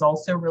pandemic has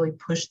also really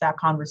pushed that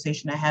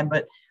conversation ahead.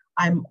 But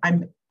I'm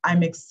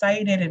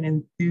excited and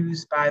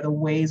enthused by the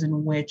ways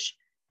in which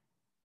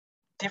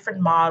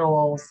different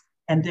models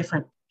and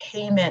different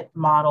payment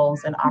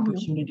models and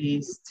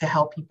opportunities to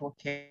help people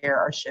care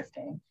are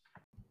shifting.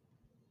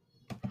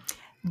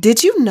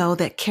 Did you know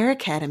that Care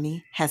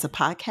Academy has a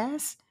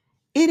podcast?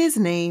 It is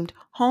named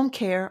Home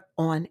Care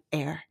on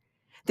Air.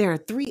 There are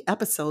 3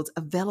 episodes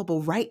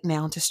available right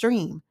now to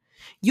stream.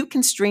 You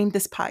can stream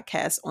this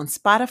podcast on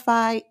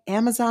Spotify,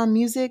 Amazon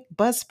Music,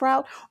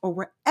 Buzzsprout, or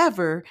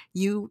wherever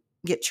you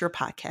get your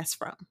podcast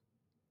from.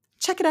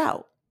 Check it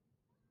out.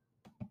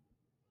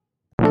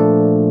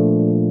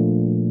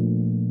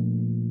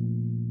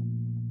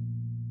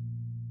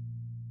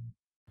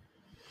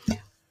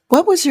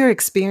 What was your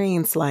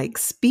experience like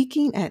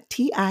speaking at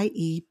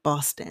TIE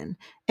Boston?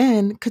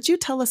 And could you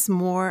tell us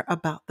more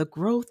about the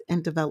growth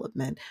and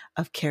development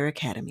of Care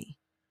Academy?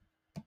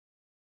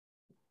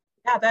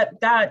 Yeah,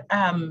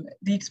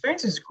 the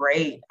experience was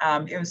great.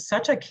 It was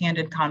such a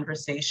candid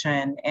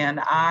conversation, and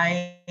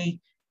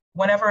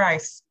whenever I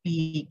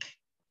speak,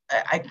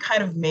 I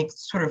kind of make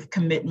sort of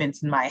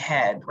commitments in my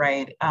head,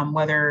 right?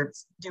 Whether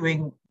it's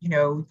doing,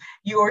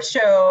 your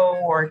show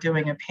or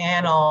doing a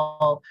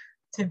panel,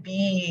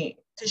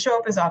 to show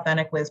up as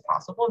authentically as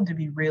possible and to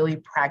be really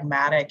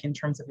pragmatic in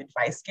terms of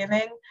advice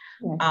giving.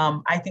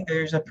 I think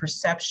there's a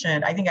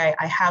perception. I think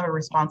I have a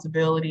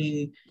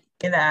responsibility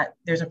in that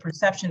there's a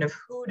perception of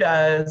who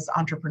does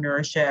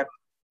entrepreneurship,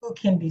 who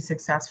can be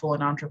successful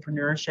in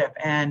entrepreneurship.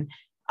 And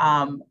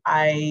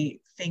I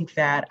think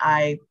that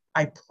I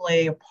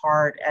play a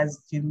part, as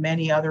do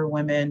many other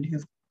women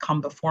who've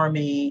come before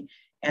me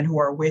and who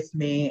are with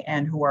me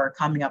and who are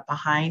coming up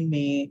behind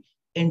me,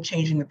 in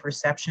changing the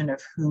perception of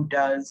who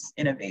does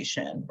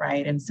innovation,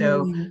 right? And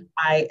so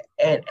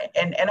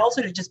and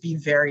also to just be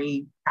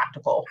very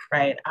practical,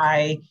 right?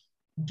 I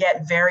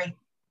get very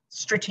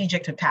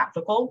strategic to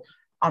tactical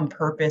on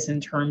purpose in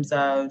terms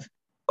of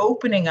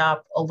opening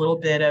up a little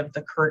bit of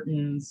the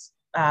curtains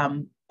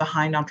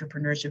behind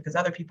entrepreneurship, because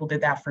other people did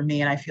that for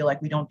me. And I feel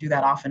like we don't do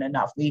that often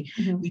enough. We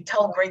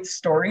tell great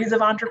stories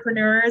of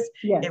entrepreneurs.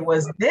 It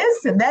was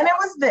this, and then it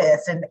was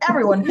this, and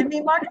everyone can be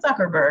Mark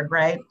Zuckerberg,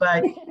 right?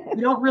 But we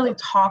don't really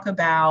talk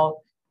about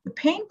the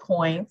pain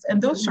points,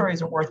 and those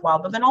stories are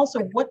worthwhile, but then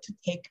also what to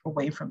take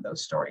away from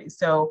those stories.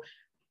 So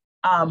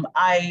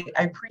I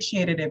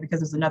appreciated it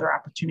because it's another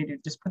opportunity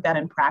to just put that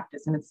in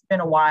practice. And it's been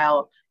a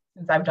while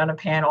since I've done a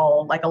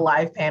panel, like a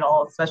live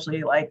panel,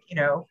 especially like,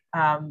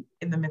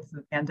 in the midst of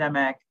the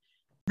pandemic.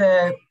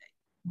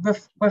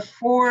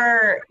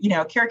 before,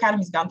 Care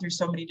Academy's gone through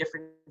so many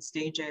different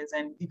stages,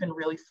 and we've been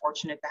really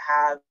fortunate to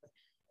have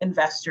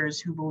investors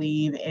who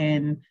believe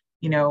in,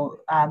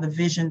 the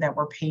vision that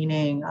we're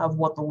painting of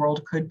what the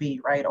world could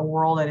be, right? A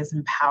world that is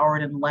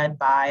empowered and led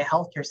by a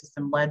healthcare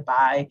system led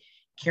by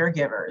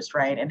caregivers,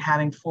 right? And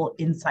having full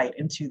insight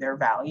into their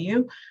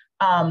value.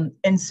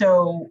 And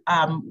so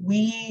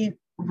we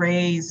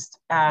raised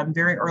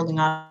very early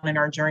on in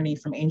our journey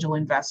from angel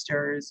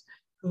investors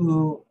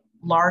who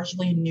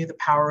largely knew the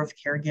power of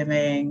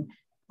caregiving,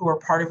 who were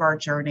part of our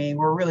journey.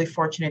 We're really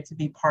fortunate to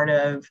be part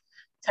of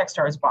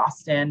Techstars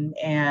Boston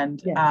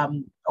and a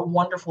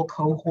wonderful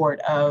cohort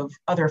of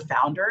other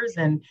founders.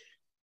 And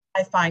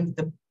I find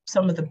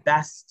some of the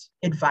best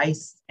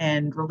advice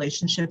and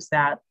relationships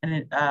that,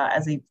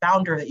 as a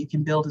founder, that you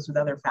can build is with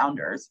other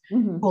founders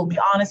who will be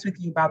honest with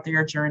you about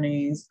their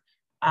journeys.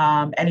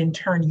 And in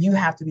turn, you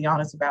have to be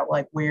honest about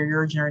like where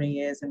your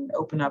journey is and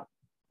open up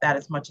that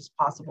as much as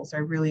possible. So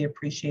I really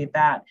appreciate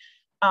that.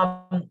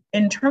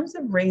 In terms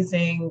of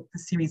raising the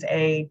Series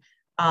A,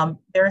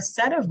 there are a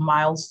set of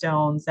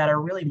milestones that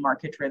are really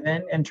market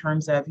driven in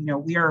terms of,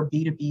 we are a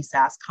B2B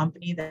SaaS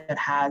company that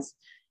has,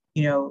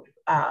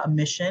 a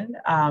mission.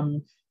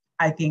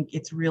 I think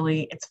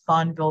it's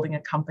fun building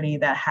a company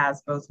that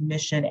has both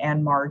mission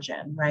and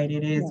margin, right?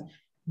 It is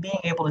being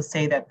able to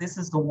say that this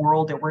is the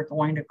world that we're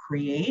going to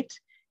create.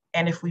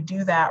 And if we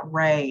do that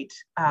right,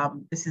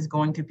 this is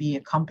going to be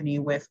a company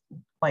with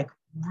like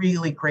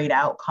really great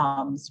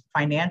outcomes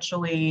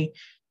financially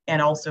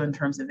and also in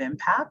terms of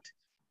impact.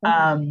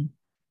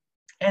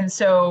 And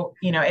so,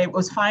 it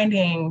was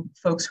finding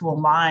folks who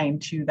align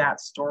to that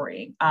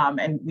story.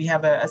 And we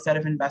have a set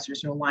of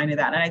investors who align to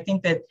that. And I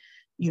think that,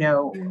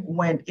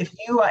 if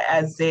you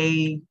as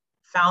a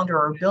founder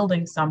are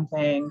building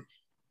something,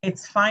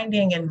 it's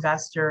finding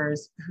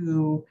investors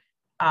who,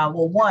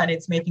 one,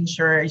 it's making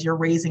sure as you're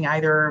raising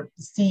either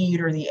the seed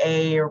or the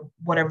A or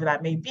whatever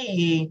that may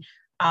be,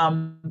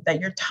 that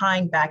you're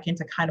tying back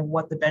into kind of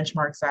what the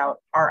benchmarks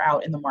are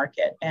out in the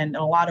market. And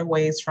in a lot of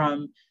ways,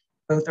 from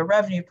both a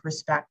revenue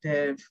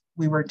perspective,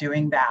 we were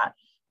doing that.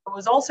 It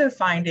was also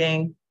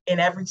finding in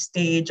every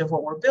stage of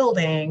what we're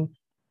building,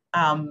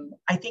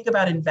 I think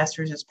about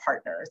investors as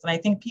partners. And I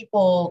think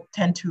people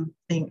tend to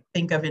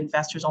think of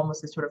investors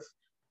almost as sort of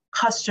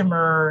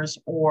customers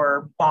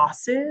or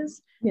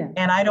bosses.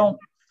 And I don't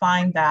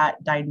find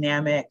that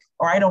dynamic,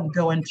 or I don't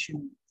go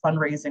into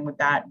fundraising with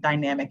that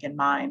dynamic in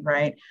mind,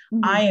 right?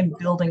 I am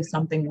building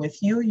something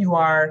with you. You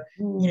are,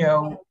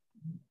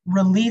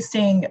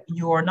 releasing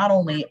your not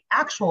only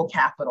actual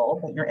capital,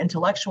 but your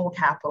intellectual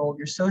capital,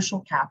 your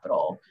social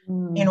capital,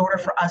 in order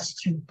for us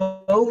to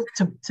both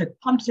to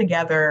come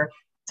together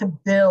to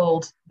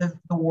build the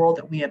world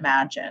that we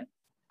imagine.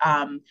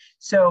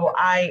 So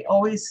I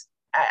always,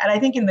 and I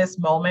think in this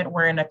moment,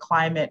 we're in a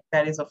climate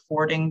that is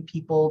affording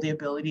people the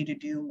ability to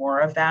do more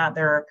of that.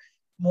 There are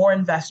more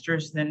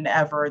investors than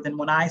ever than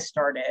when I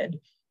started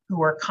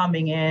who are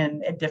coming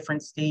in at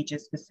different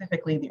stages,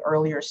 specifically the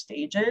earlier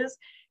stages.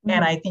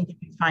 And I think you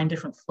can find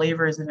different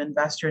flavors of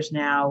investors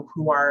now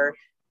who are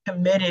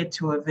committed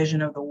to a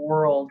vision of the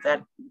world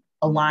that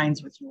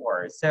aligns with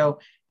yours. So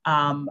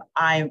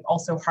I'm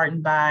also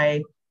heartened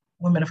by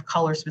women of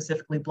color,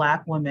 specifically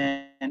Black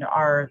women,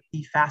 are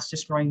the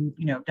fastest growing,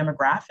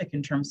 demographic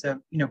in terms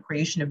of,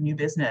 creation of new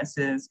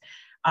businesses.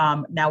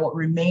 Now, what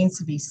remains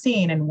to be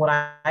seen, and what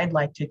I'd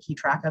like to keep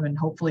track of and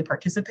hopefully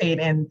participate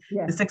in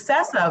the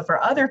success of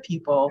for other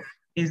people,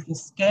 is the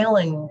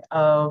scaling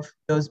of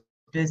those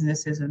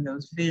businesses and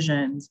those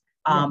visions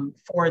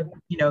for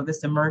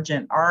this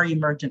our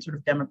emergent sort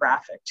of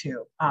demographic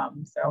too.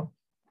 So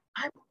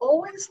I'm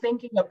always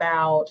thinking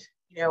about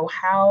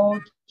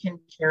how can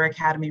Care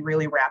Academy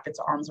really wrap its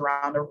arms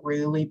around a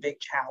really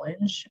big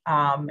challenge.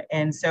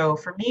 And so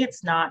for me,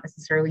 it's not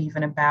necessarily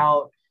even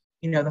about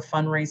the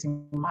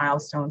fundraising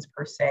milestones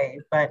per se,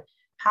 but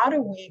how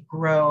do we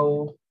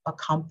grow a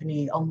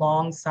company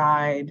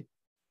alongside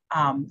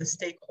the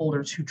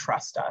stakeholders who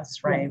trust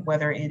us, right?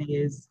 Whether it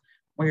is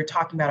when you're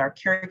talking about our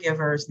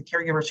caregivers, the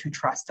caregivers who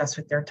trust us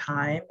with their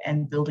time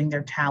and building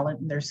their talent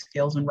and their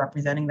skills and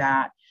representing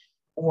that,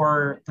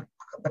 or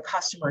the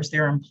customers,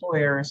 their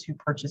employers who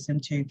purchase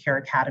into Care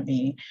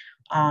Academy,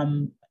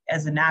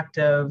 as an act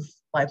of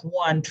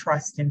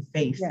trust and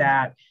faith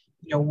that,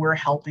 we're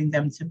helping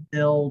them to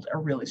build a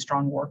really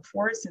strong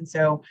workforce. And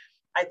so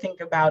I think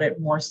about it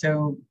more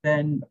so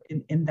than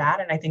in that.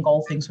 And I think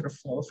all things sort of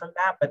flow from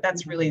that, but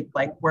that's really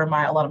where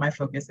a lot of my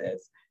focus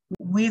is.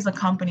 We as a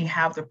company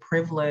have the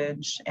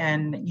privilege,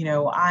 and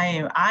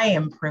I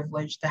am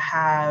privileged to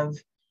have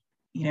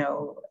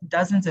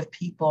dozens of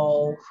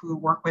people who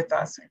work with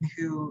us and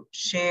who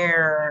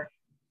share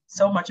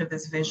so much of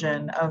this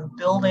vision of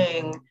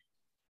building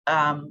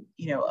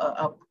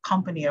a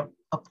company, a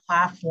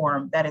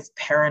platform that is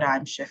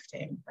paradigm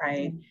shifting,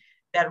 right?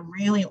 That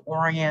really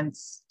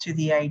orients to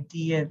the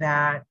idea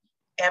that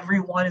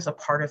everyone is a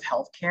part of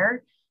healthcare,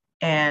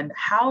 and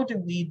how do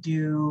we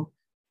do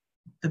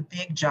the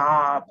big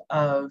job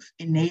of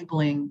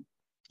enabling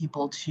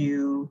people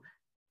to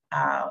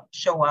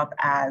show up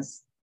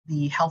as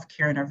the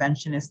healthcare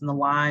interventionist in the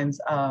lives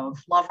of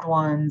loved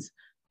ones,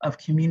 of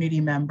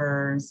community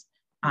members,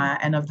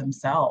 and of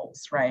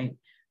themselves, right?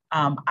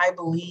 I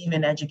believe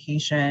in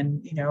education,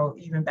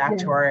 even back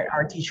to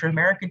our Teacher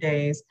America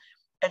days,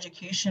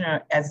 education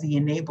as the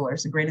enabler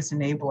is the greatest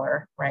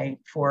enabler, right,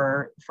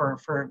 for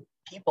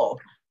people.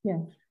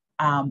 Yeah.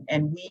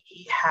 And we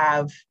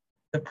have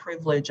the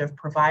privilege of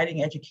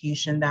providing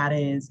education that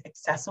is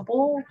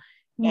accessible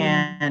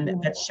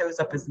and that shows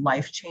up as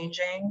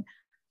life-changing.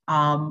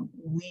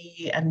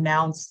 We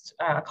announced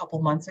a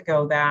couple months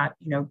ago that,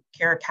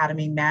 Care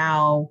Academy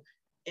now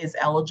is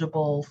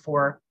eligible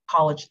for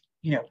college,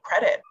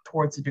 credit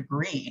towards a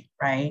degree,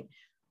 right?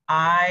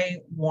 I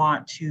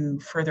want to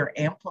further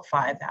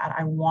amplify that.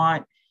 I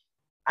want,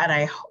 and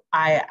I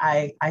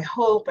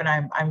hope, and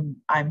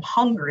I'm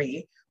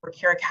hungry for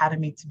Care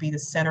Academy to be the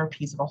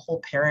centerpiece of a whole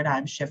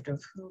paradigm shift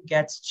of who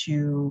gets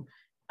to,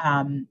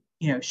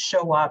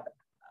 show up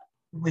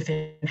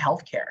within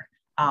healthcare,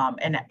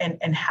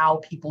 and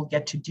how people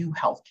get to do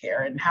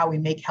healthcare and how we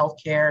make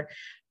healthcare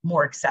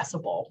more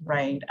accessible,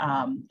 right?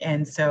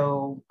 And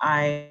so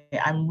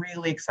I'm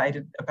really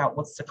excited about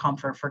what's to come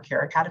for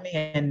Care Academy,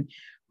 and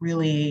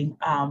really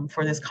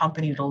for this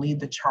company to lead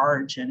the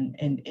charge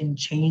in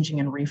changing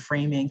and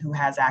reframing who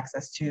has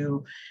access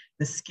to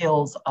the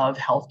skills of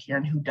healthcare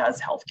and who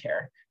does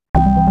healthcare.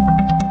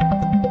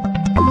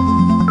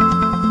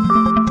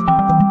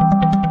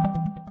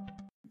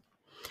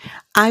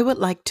 I would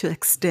like to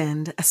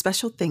extend a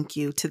special thank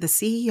you to the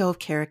CEO of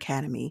Care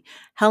Academy,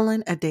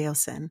 Helen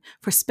Adelson,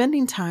 for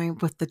spending time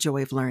with the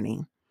Joy of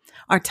Learning.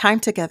 Our time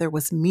together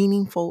was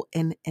meaningful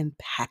and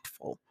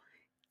impactful.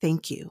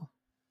 Thank you.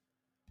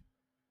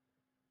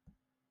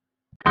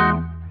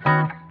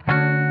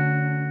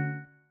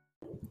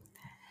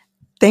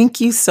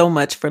 Thank you so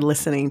much for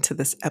listening to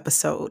this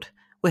episode.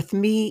 With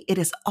me, it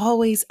is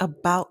always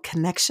about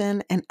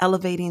connection and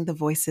elevating the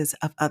voices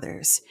of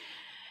others.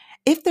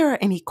 If there are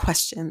any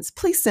questions,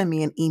 please send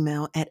me an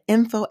email at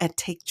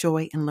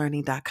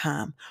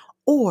info@takejoyinlearning.com.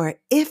 Or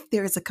if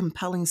there is a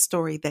compelling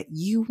story that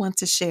you want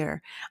to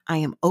share, I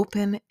am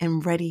open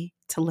and ready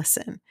to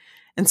listen.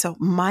 And so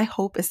my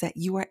hope is that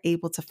you are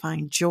able to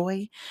find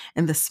joy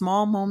in the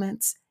small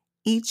moments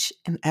each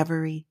and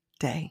every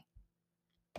day.